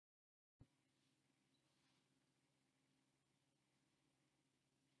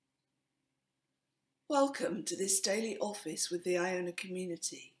Welcome to this daily office with the Iona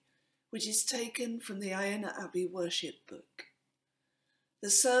Community, which is taken from the Iona Abbey Worship Book. The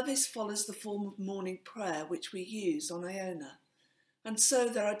service follows the form of morning prayer which we use on Iona, and so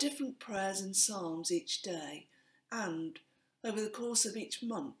there are different prayers and psalms each day, and, over the course of each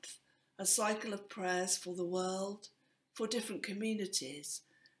month, a cycle of prayers for the world, for different communities,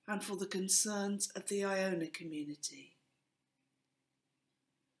 and for the concerns of the Iona community.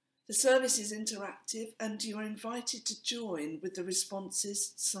 The service is interactive and you are invited to join with the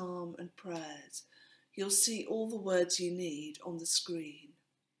responses, psalm and prayers. You'll see all the words you need on the screen.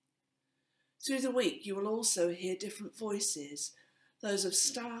 Through the week you will also hear different voices, those of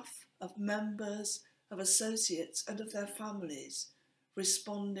staff, of members, of associates and of their families,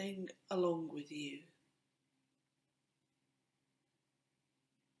 responding along with you.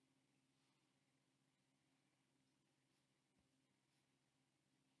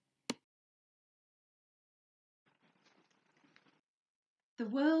 The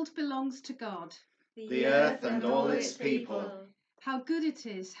world belongs to God, the earth and all its people. How good it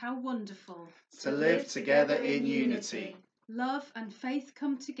is, how wonderful, To live together in unity. love and faith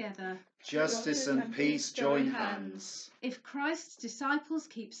come together. Justice and peace join hands. If Christ's disciples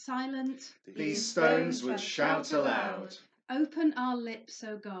keep silent, These stones would shout aloud, open our lips,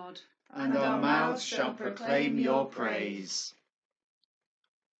 O God. and our mouths shall proclaim your praise.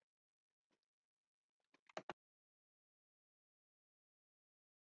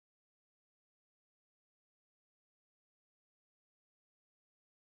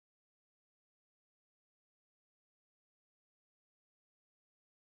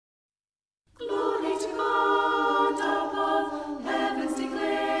 Glory to God above, heavens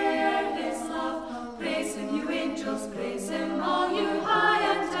declare his love. Praise him, you angels, praise him, all you high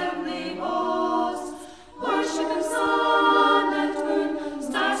and heavenly hosts. Worship him, sun and moon,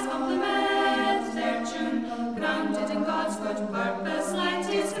 stars compliment their tune. Grounded in God's good purpose, let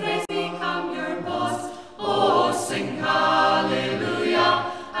his grace become your boast. Oh, sing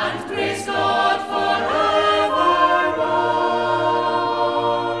hallelujah, and praise God forevermore.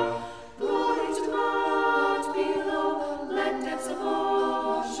 Glory to God below, let depths of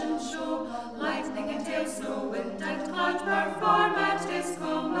ocean show. Lightning and hail, snow, wind and cloud perform at his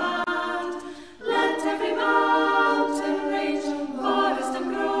command. Let every mountain range, forest and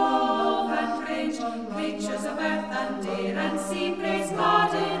grove and range, creatures of earth and air and sea, praise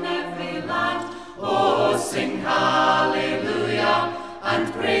God in every land. Oh, sing hallelujah,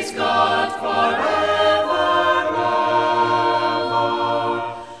 and praise God forevermore.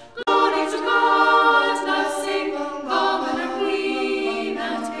 Glory to God, now sing, commoner, queen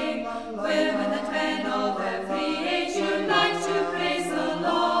and king, women and men of every age unite to praise the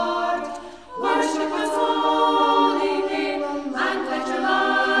Lord. Worship God's holy name, and let your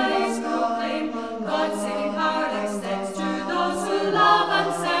lives proclaim God's saving power extends to those who love and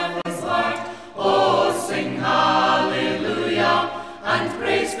serve his word. Oh, sing hallelujah, and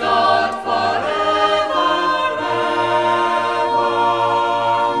praise God forevermore.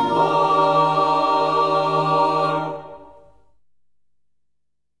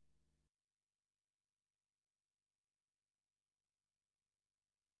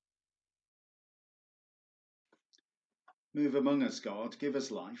 Move among us, God, give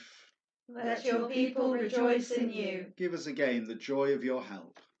us life. Let your people rejoice in you. Give us again the joy of your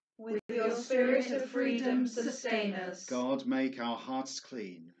help. With your spirit of freedom sustain us. God, make our hearts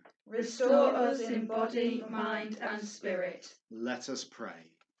clean. Restore us in body, mind and spirit. Let us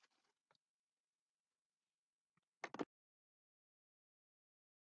pray.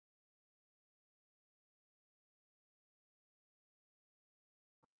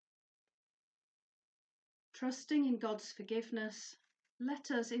 Trusting in God's forgiveness,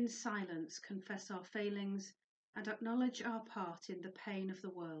 let us in silence confess our failings and acknowledge our part in the pain of the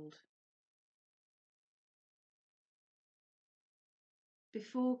world.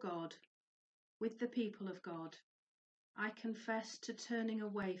 Before God, with the people of God, I confess to turning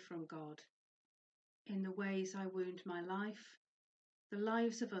away from God in the ways I wound my life, the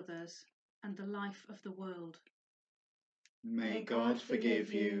lives of others, and the life of the world. May God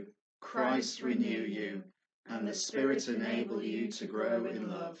forgive you, Christ renew you, and the Spirit enable you to grow in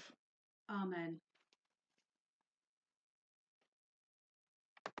love. Amen.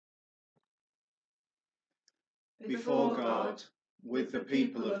 Before God, with the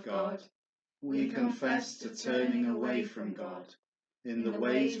people of God, we confess to turning away from God in the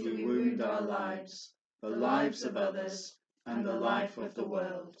ways we wound our lives, the lives of others, and the life of the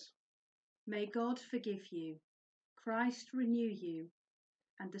world. May God forgive you, Christ renew you,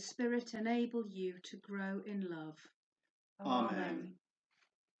 and the Spirit enable you to grow in love. Amen.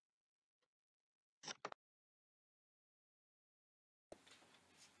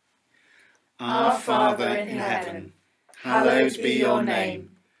 Our Father in heaven, hallowed be your name.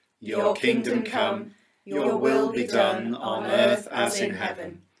 Your kingdom come, your will be done on earth as in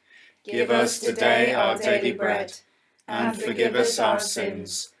heaven. Give us today our daily bread, and forgive us our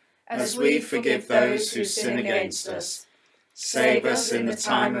sins, as we forgive those who sin against us. Save us in the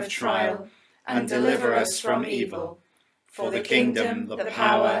time of trial, and deliver us from evil. For the kingdom, the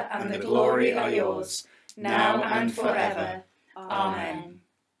power, and the glory are yours, now and forever. Amen.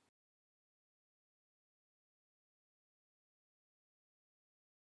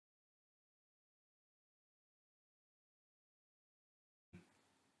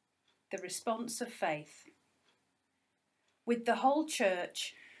 The response of faith. With the whole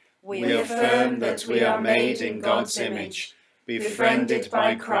church, We affirm that we are made in God's image, befriended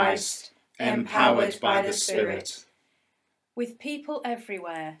by Christ, empowered by the Spirit. with people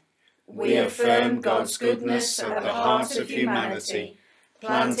everywhere, We affirm God's goodness at the heart of humanity,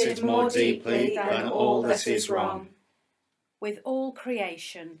 planted more deeply than all that is wrong. with all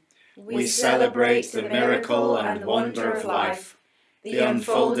creation, We celebrate the miracle and wonder of life, the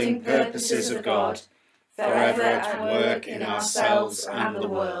unfolding purposes of God, forever at work in ourselves and the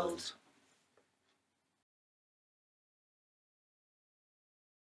world.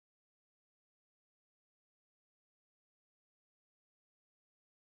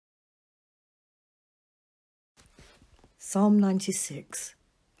 Psalm 96.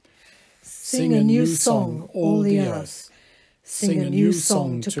 Sing a new song, all the earth. Sing a new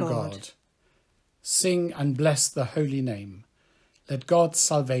song to God. Sing and bless the holy name. Let God's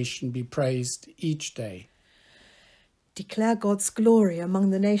salvation be praised each day. Declare God's glory among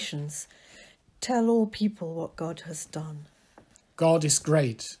the nations. Tell all people what God has done. God is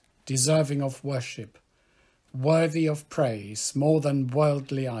great, deserving of worship, worthy of praise more than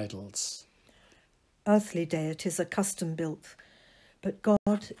worldly idols. Earthly deities are custom built, but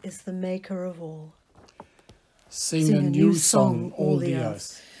God is the maker of all. Sing a new song, all the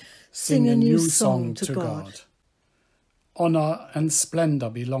earth. Sing a new song to God. Honour and splendour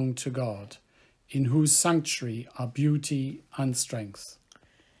belong to God, in whose sanctuary are beauty and strength.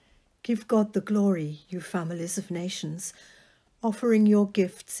 Give God the glory, you families of nations, offering your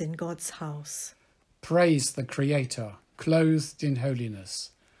gifts in God's house. Praise the Creator, clothed in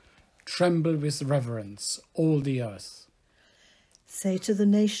holiness. Tremble with reverence, all the earth. Say to the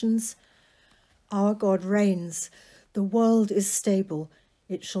nations, our God reigns, the world is stable,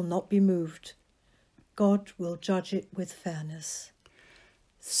 it shall not be moved. God will judge it with fairness.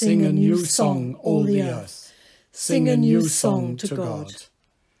 Sing a new song, all the earth. Sing a new song to God.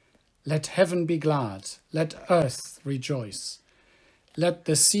 Let heaven be glad, let earth rejoice. Let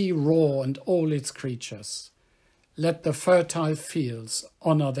the sea roar and all its creatures. Let the fertile fields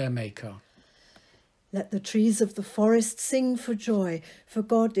honour their Maker. Let the trees of the forest sing for joy, for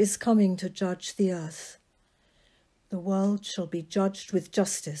God is coming to judge the earth. The world shall be judged with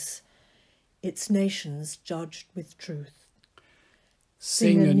justice, its nations judged with truth.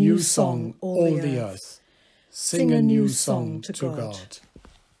 Sing a new song, all the earth. Sing a new song to God.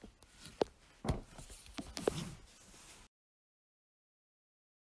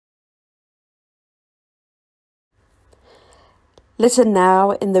 Listen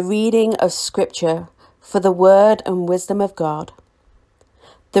now in the reading of Scripture for the word and wisdom of God.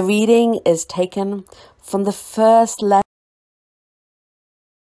 The reading is taken from the first letter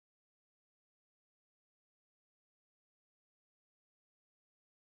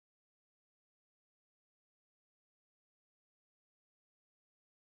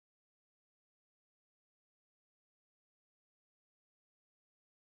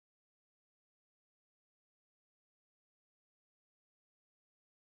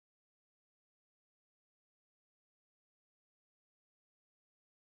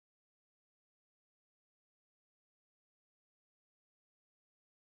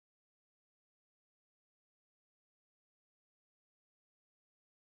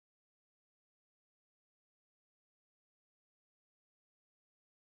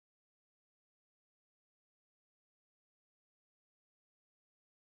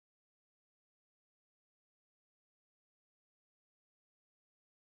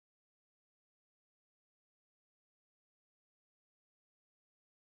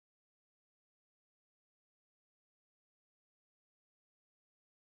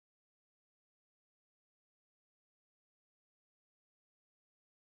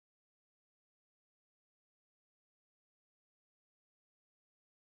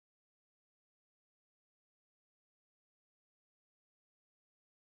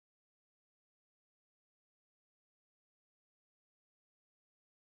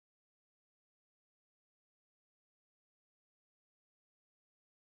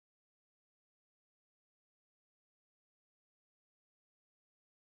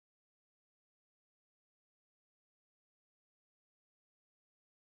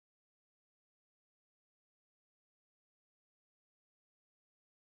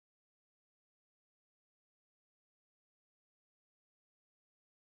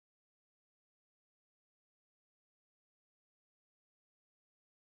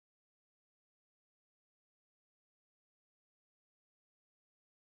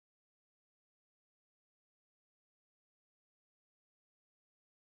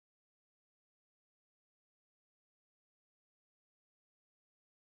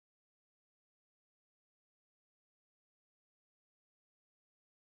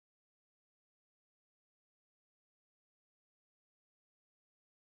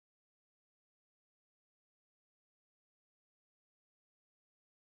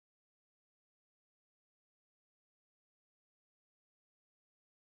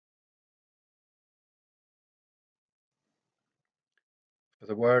for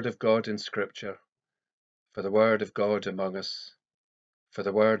the word of God in Scripture, for the word of God among us, for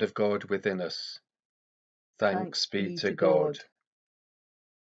the word of God within us. Thanks be to God.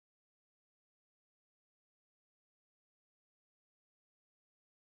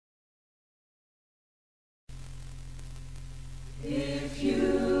 If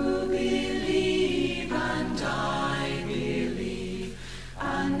you believe and I believe,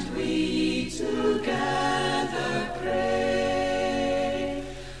 and we together pray,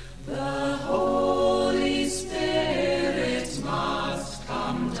 the Holy Spirit must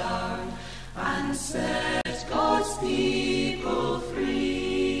come down and set God's people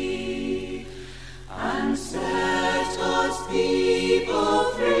free, and set God's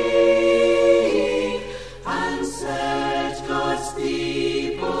people free, and set God's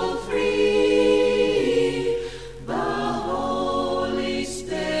people free. The Holy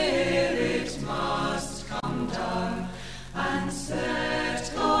Spirit must come down and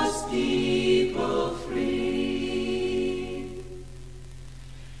set God's people free.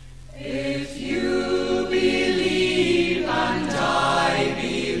 If you believe and I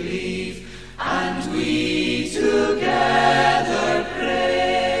believe, and we together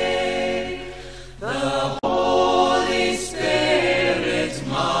pray, the Holy Spirit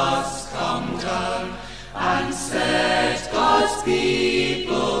must come down and set God's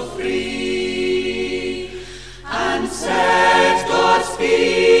people free, and set God's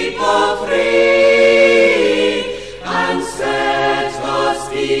people free, and set God's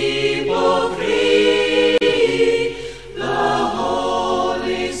people free. The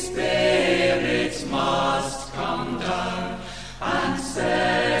Holy Spirit must come down and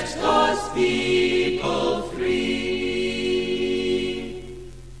set God's people free.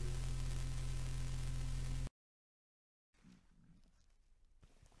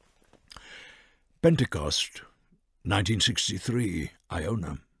 Pentecost, 1963,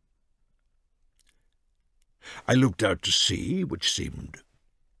 Iona. I looked out to sea, which seemed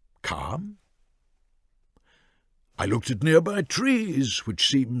calm. I looked at nearby trees, which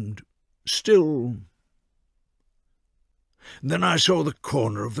seemed still. Then I saw the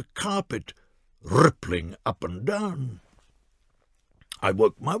corner of the carpet rippling up and down. I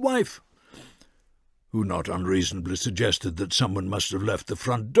woke my wife, who not unreasonably suggested that someone must have left the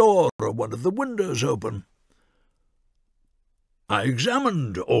front door or one of the windows open. I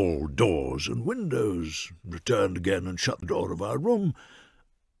examined all doors and windows, returned again and shut the door of our room,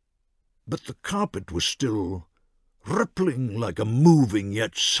 but the carpet was still rippling like a moving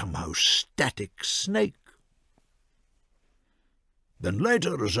yet somehow static snake. Then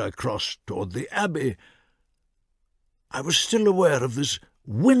later, as I crossed toward the Abbey, I was still aware of this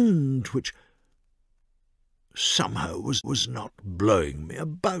wind which somehow was not blowing me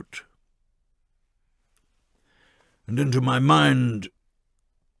about. And into my mind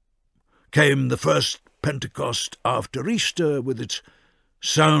came the first Pentecost after Easter, with its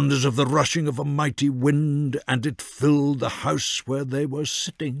sound as of the rushing of a mighty wind, and it filled the house where they were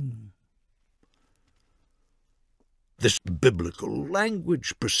sitting. This biblical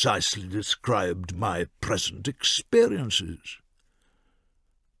language precisely described my present experiences.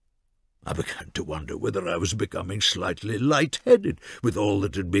 I began to wonder whether I was becoming slightly light-headed with all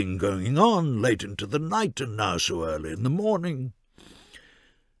that had been going on late into the night and now so early in the morning.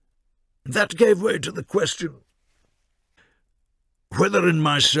 That gave way to the question whether in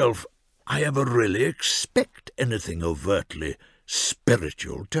myself I ever really expect anything overtly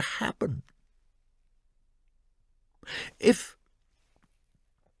spiritual to happen. If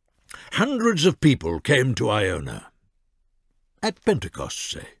hundreds of people came to Iona, at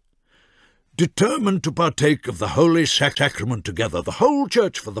Pentecost, say, determined to partake of the Holy Sacrament together, the whole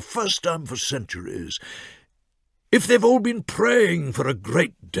Church for the first time for centuries, if they've all been praying for a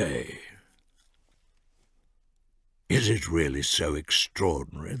great day, is it really so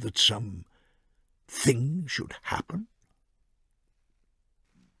extraordinary that some thing should happen?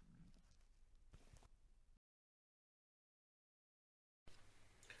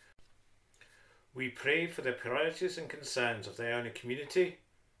 We pray for the priorities and concerns of the Iona community,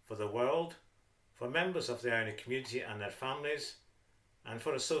 for the world, for members of the Iona community and their families, and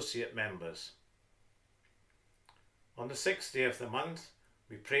for associate members. On the 6th day of the month,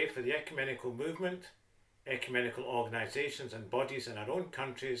 we pray for the ecumenical movement, ecumenical organisations and bodies in our own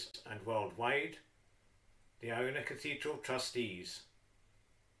countries and worldwide, the Iona Cathedral trustees.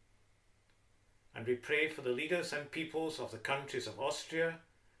 And we pray for the leaders and peoples of the countries of Austria,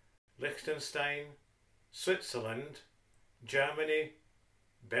 Liechtenstein, Switzerland, Germany,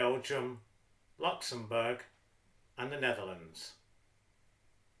 Belgium, Luxembourg and the Netherlands.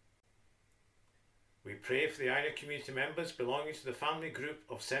 We pray for the Iona Community members belonging to the family group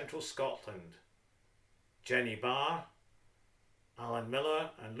of Central Scotland: Jenny Barr, Alan Miller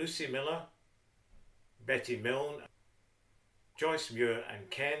and Lucy Miller, Betty Milne, Joyce Muir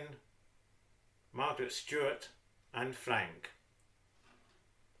and Ken, Margaret Stewart and Frank.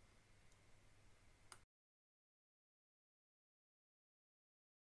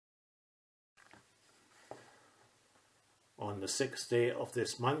 On the 6th day of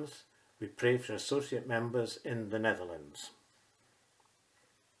this month, we pray for associate members in the Netherlands.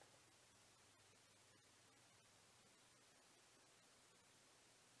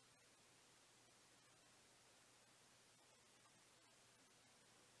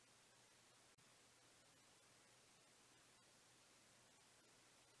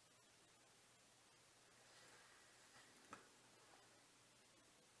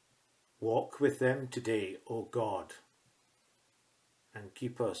 Walk with them today, O God, and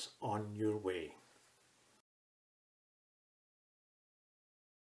keep us on your way.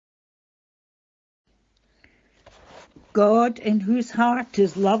 God, in whose heart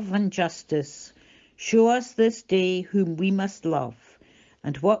is love and justice, show us this day whom we must love,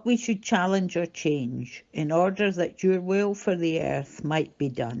 and what we should challenge or change, in order that your will for the earth might be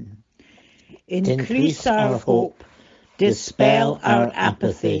done. Increase our hope, dispel our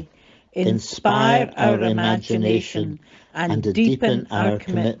apathy, inspire our imagination, and deepen our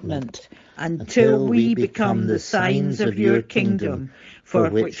commitment, until we become the signs of your kingdom, for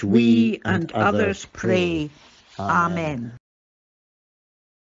which we and others pray. Amen.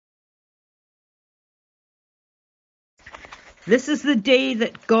 This is the day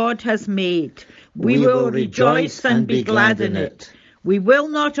that God has made. We will rejoice and be glad in it. We will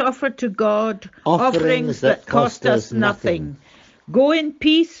not offer to God offerings that cost us nothing. Go in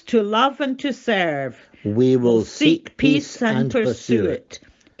peace to love and to serve. We will seek peace and pursue it.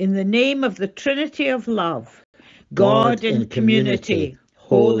 In the name of the Trinity of Love, God in community,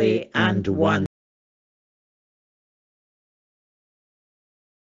 holy and one.